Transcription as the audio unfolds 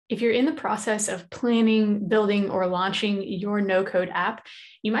If you're in the process of planning, building, or launching your no-code app,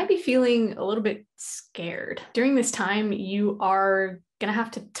 you might be feeling a little bit scared. During this time, you are going to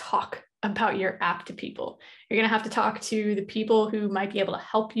have to talk about your app to people. You're going to have to talk to the people who might be able to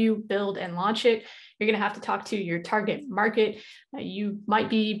help you build and launch it. You're going to have to talk to your target market. You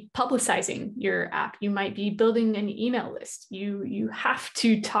might be publicizing your app. You might be building an email list. You have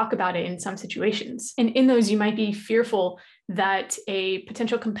to talk about it in some situations. And in those, you might be fearful that a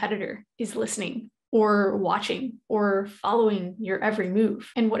potential competitor is listening or watching or following your every move.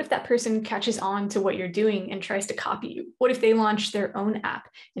 And what if that person catches on to what you're doing and tries to copy you? What if they launch their own app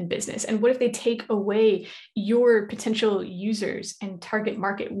and business? And what if they take away your potential users and target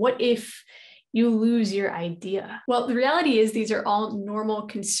market? What if you lose your idea? Well, the reality is these are all normal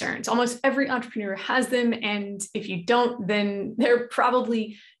concerns. Almost every entrepreneur has them. And if you don't, then they're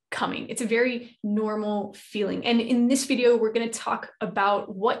probably coming. It's a very normal feeling. And in this video, we're going to talk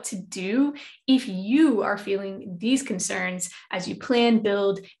about what to do if you are feeling these concerns as you plan,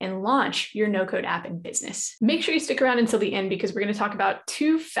 build, and launch your no-code app and business. Make sure you stick around until the end because we're going to talk about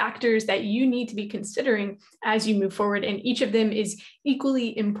 2 factors that you need to be considering as you move forward. And each of them is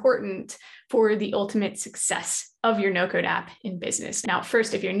equally important for the ultimate success of your no-code app in business. Now,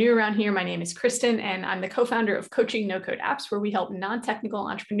 first, if you're new around here, my name is Kristen, and I'm the co-founder of Coaching No-Code Apps, where we help non-technical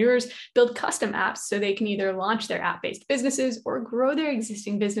entrepreneurs build custom apps so they can either launch their app-based businesses or grow their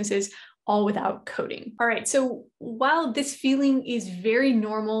existing businesses all without coding. All right, so while this feeling is very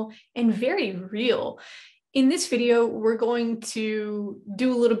normal and very real, in this video, we're going to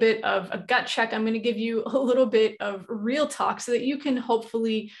do a little bit of a gut check. I'm going to give you a little bit of real talk so that you can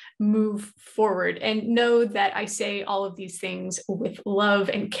hopefully move forward and know that I say all of these things with love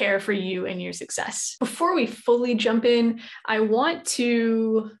and care for you and your success. Before we fully jump in, I want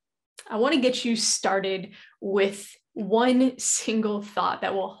to get you started with one single thought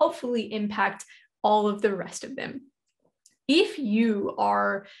that will hopefully impact all of the rest of them. If you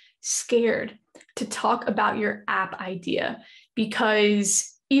are scared to talk about your app idea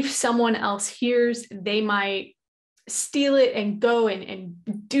because if someone else hears, they might steal it and go and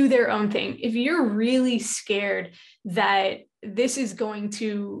do their own thing. If you're really scared that this is going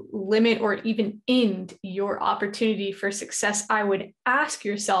to limit or even end your opportunity for success, I would ask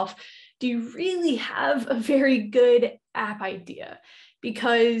yourself, do you really have a very good app idea?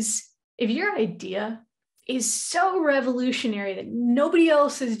 Because if your idea is so revolutionary that nobody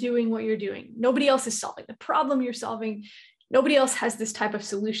else is doing what you're doing, nobody else is solving the problem you're solving, nobody else has this type of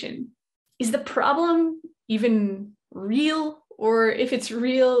solution, is the problem even real? Or if it's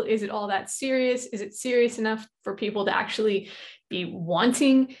real, is it all that serious? Is it serious enough for people to actually be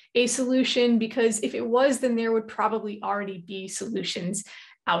wanting a solution? Because if it was, then there would probably already be solutions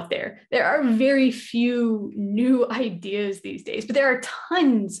out there. There are very few new ideas these days, but there are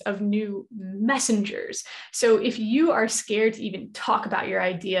tons of new messengers. So if you are scared to even talk about your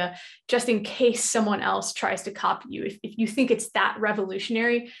idea, just in case someone else tries to copy you, if you think it's that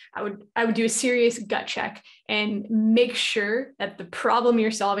revolutionary, I would do a serious gut check and make sure that the problem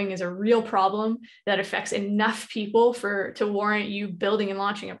you're solving is a real problem that affects enough people to warrant you building and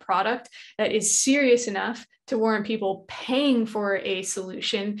launching a product that is serious enough to warrant people paying for a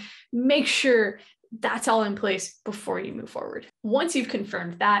solution. Make sure that's all in place before you move forward. Once you've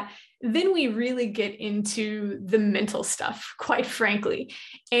confirmed that, then we really get into the mental stuff, quite frankly.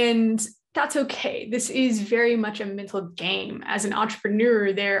 And that's okay. This is very much a mental game. As an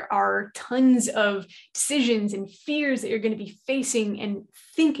entrepreneur, there are tons of decisions and fears that you're going to be facing and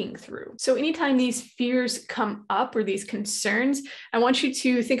thinking through. So anytime these fears come up or these concerns, I want you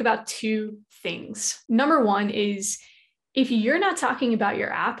to think about 2 things. Number 1 is if you're not talking about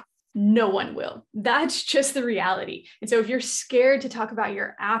your app, no one will. That's just the reality. And so if you're scared to talk about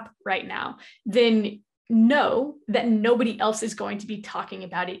your app right now, then know that nobody else is going to be talking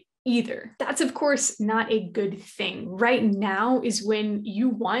about it either. That's, of course, not a good thing. Right now is when you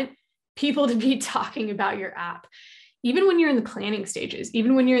want people to be talking about your app. Even when you're in the planning stages,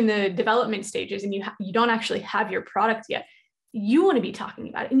 even when you're in the development stages and you don't actually have your product yet, you want to be talking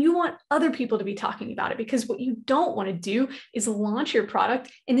about it and you want other people to be talking about it, because what you don't want to do is launch your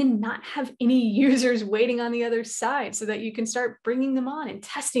product and then not have any users waiting on the other side so that you can start bringing them on and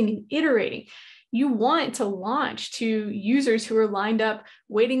testing and iterating. You want to launch to users who are lined up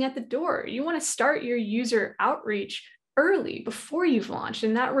waiting at the door. You want to start your user outreach early before you've launched,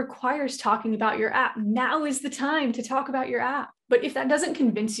 and that requires talking about your app. Now is the time to talk about your app. But if that doesn't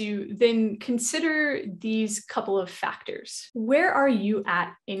convince you, then consider these couple of factors. Where are you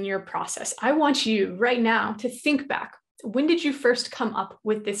at in your process? I want you right now to think back When did you first come up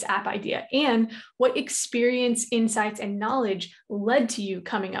with this app idea? And what experience, insights, and knowledge led to you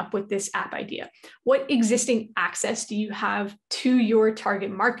coming up with this app idea? What existing access do you have to your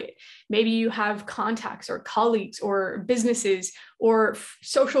target market? Maybe you have contacts or colleagues or businesses or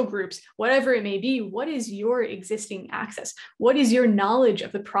social groups, whatever it may be. What is your existing access? What is your knowledge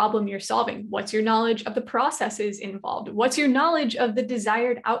of the problem you're solving? What's your knowledge of the processes involved? What's your knowledge of the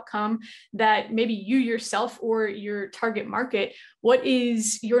desired outcome that maybe you yourself or your target market, what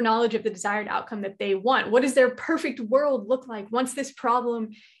is your knowledge of the desired outcome that they want? What does their perfect world look like once this problem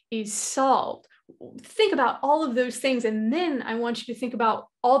is solved? Think about all of those things. And then I want you to think about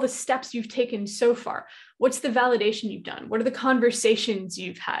all the steps you've taken so far. What's the validation you've done? What are the conversations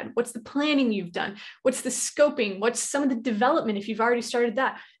you've had? What's the planning you've done? What's the scoping? What's some of the development if you've already started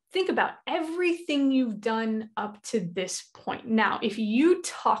that? Think about everything you've done up to this point. Now, if you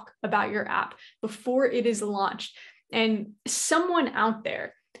talk about your app before it is launched and someone out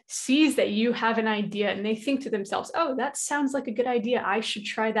there sees that you have an idea and they think to themselves, oh, that sounds like a good idea, I should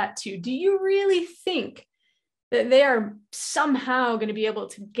try that too. Do you really think that they are somehow going to be able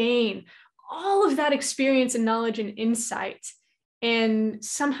to gain all of that experience and knowledge and insight and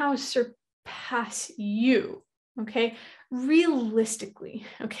somehow surpass you? Okay, realistically,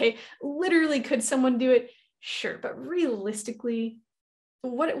 okay, literally, could someone do it? Sure, but realistically,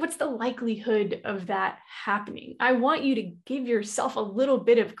 what's the likelihood of that happening? I want you to give yourself a little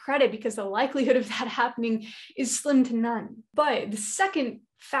bit of credit because the likelihood of that happening is slim to none. But the second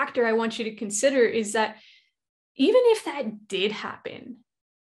factor I want you to consider is that even if that did happen,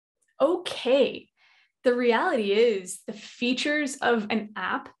 okay, the reality is the features of an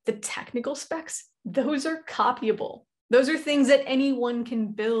app, the technical specs, those are copyable. Those are things that anyone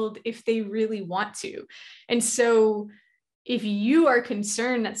can build if they really want to. And so if you are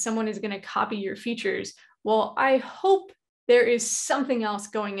concerned that someone is going to copy your features, well, I hope there is something else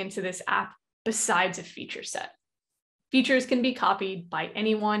going into this app besides a feature set. Features can be copied by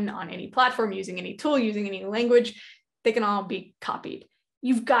anyone on any platform, using any tool, using any language. They can all be copied.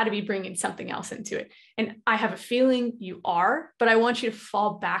 You've got to be bringing something else into it. And I have a feeling you are, but I want you to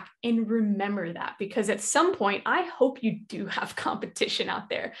fall back and remember that, because at some point, I hope you do have competition out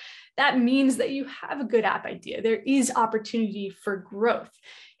there. That means that you have a good app idea. There is opportunity for growth.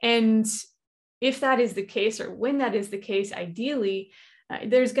 And if that is the case, or when that is the case, ideally,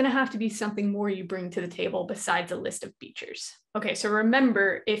 there's going to have to be something more you bring to the table besides a list of features. Okay, so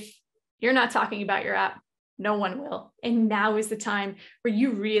remember, if you're not talking about your app, no one will. And now is the time where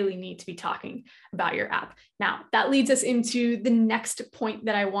you really need to be talking about your app. Now, that leads us into the next point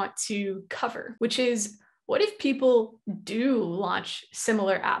that I want to cover, which is, what if people do launch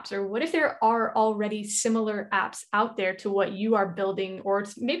similar apps? Or what if there are already similar apps out there to what you are building, or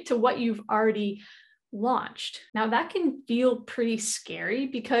maybe to what you've already launched? Now, that can feel pretty scary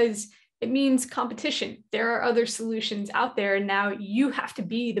because it means competition. There are other solutions out there, and now you have to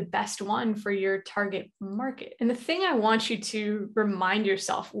be the best one for your target market. And the thing I want you to remind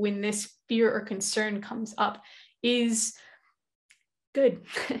yourself when this fear or concern comes up is, good.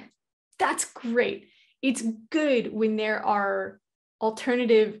 That's great. It's good when there are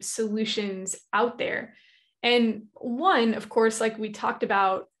alternative solutions out there. And one, of course, like we talked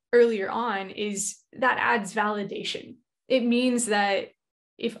about earlier on, is that adds validation. It means that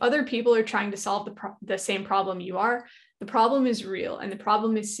if other people are trying to solve the same problem you are, the problem is real and the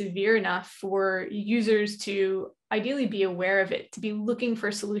problem is severe enough for users to ideally be aware of it, to be looking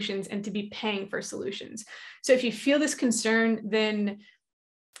for solutions and to be paying for solutions. So if you feel this concern, then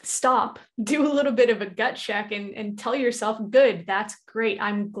stop, do a little bit of a gut check and tell yourself, good, that's great.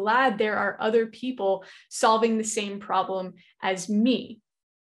 I'm glad there are other people solving the same problem as me.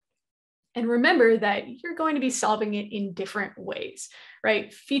 And remember that you're going to be solving it in different ways,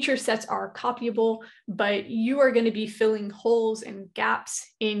 right? Feature sets are copyable, but you are going to be filling holes and gaps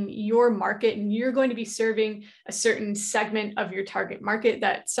in your market, and you're going to be serving a certain segment of your target market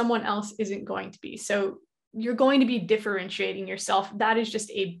that someone else isn't going to be. So you're going to be differentiating yourself. That is just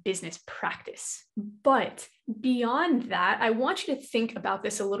a business practice. But beyond that, I want you to think about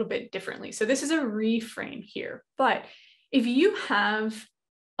this a little bit differently. So this is a reframe here, but if you have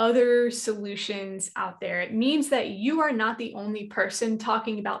other solutions out there, it means that you are not the only person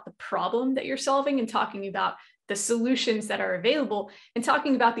talking about the problem that you're solving and talking about the solutions that are available and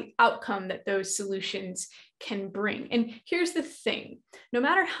talking about the outcome that those solutions can bring. And here's the thing, no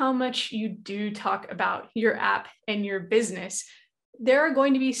matter how much you do talk about your app and your business, there are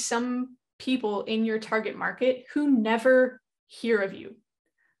going to be some people in your target market who never hear of you,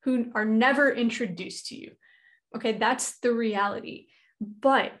 who are never introduced to you. Okay, that's the reality.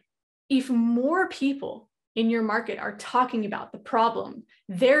 But if more people in your market are talking about the problem,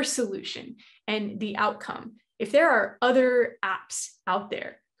 their solution, and the outcome, if there are other apps out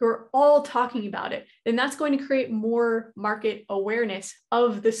there who are all talking about it, then that's going to create more market awareness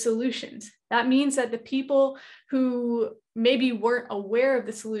of the solutions. That means that the people who maybe weren't aware of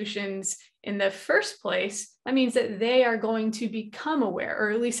the solutions in the first place, that means that they are going to become aware,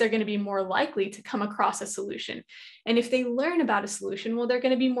 or at least they're going to be more likely to come across a solution. And if they learn about a solution, well, they're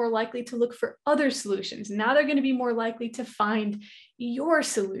going to be more likely to look for other solutions. Now they're going to be more likely to find your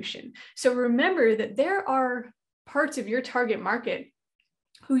solution. So remember that there are parts of your target market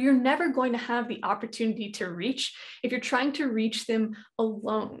who you're never going to have the opportunity to reach if you're trying to reach them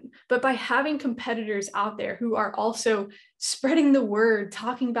alone. But by having competitors out there who are also spreading the word,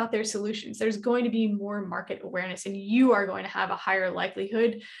 talking about their solutions, there's going to be more market awareness, and you are going to have a higher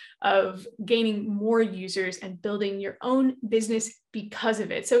likelihood of gaining more users and building your own business because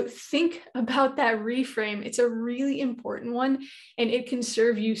of it. So think about that reframe. It's a really important one, and it can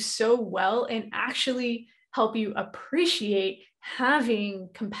serve you so well and actually help you appreciate having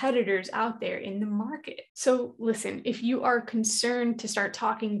competitors out there in the market. So listen, if you are concerned to start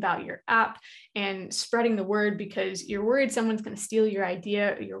talking about your app and spreading the word because you're worried someone's going to steal your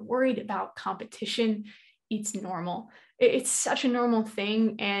idea, or you're worried about competition, it's normal. It's such a normal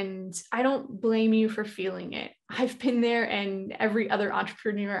thing, and I don't blame you for feeling it. I've been there, and every other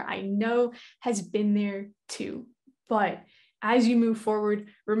entrepreneur I know has been there too. But as you move forward,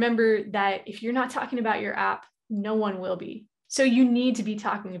 remember that if you're not talking about your app, no one will be. So you need to be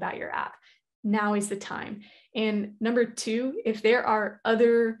talking about your app. Now is the time. And number two, if there are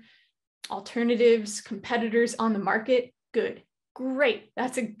other alternatives, competitors on the market, good, great.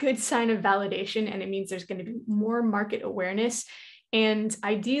 That's a good sign of validation, and it means there's going to be more market awareness and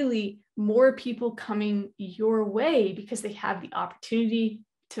ideally more people coming your way because they have the opportunity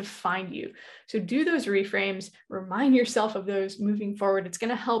to find you. So do those reframes, remind yourself of those moving forward. It's going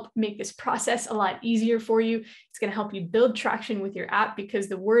to help make this process a lot easier for you. It's going to help you build traction with your app because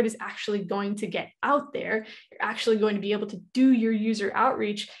the word is actually going to get out there. You're actually going to be able to do your user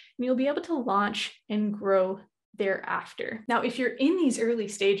outreach, and you'll be able to launch and grow thereafter. Now, if you're in these early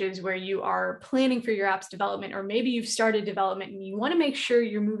stages where you are planning for your app's development, or maybe you've started development and you want to make sure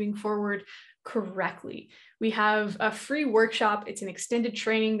you're moving forward correctly, we have a free workshop. It's an extended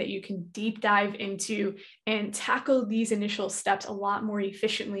training that you can deep dive into and tackle these initial steps a lot more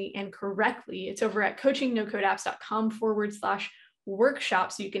efficiently and correctly. It's over at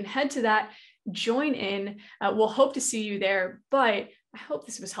coachingnocodeapps.com/workshop. So you can head to that, join in. We'll hope to see you there, but I hope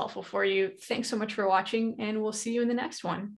this was helpful for you. Thanks so much for watching, and we'll see you in the next one.